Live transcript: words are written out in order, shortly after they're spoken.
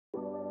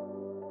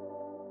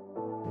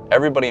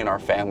everybody in our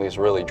family is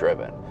really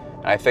driven.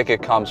 And I think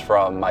it comes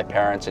from my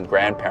parents and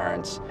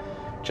grandparents,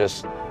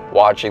 just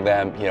watching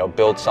them,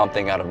 build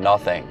something out of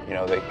nothing.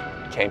 They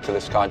came to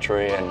this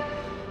country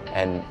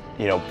and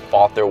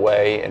fought their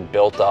way and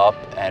built up,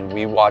 and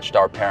we watched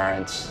our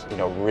parents,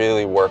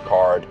 really work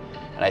hard.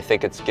 And I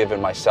think it's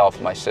given myself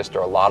and my sister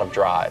a lot of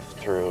drive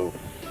through,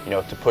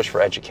 to push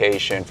for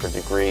education, for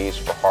degrees,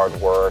 for hard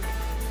work.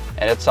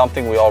 And it's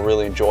something we all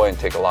really enjoy and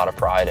take a lot of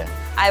pride in.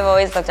 I've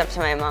always looked up to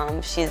my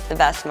mom. She's the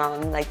best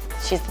mom. Like,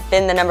 she's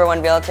been the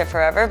 #1 realtor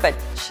forever, but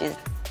she's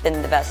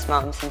been the best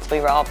mom since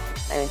we were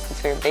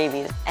since we were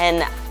babies.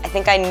 And I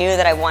think I knew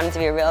that I wanted to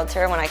be a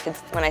realtor when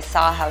I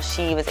saw how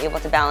she was able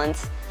to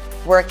balance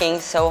working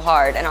so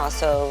hard and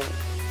also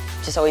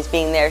just always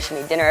being there. She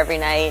made dinner every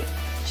night.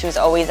 She was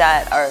always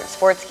at our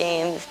sports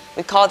games.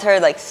 We called her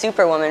like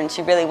Superwoman, and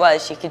she really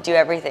was. She could do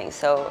everything.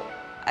 So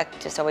I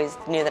just always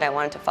knew that I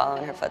wanted to follow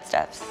in her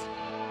footsteps.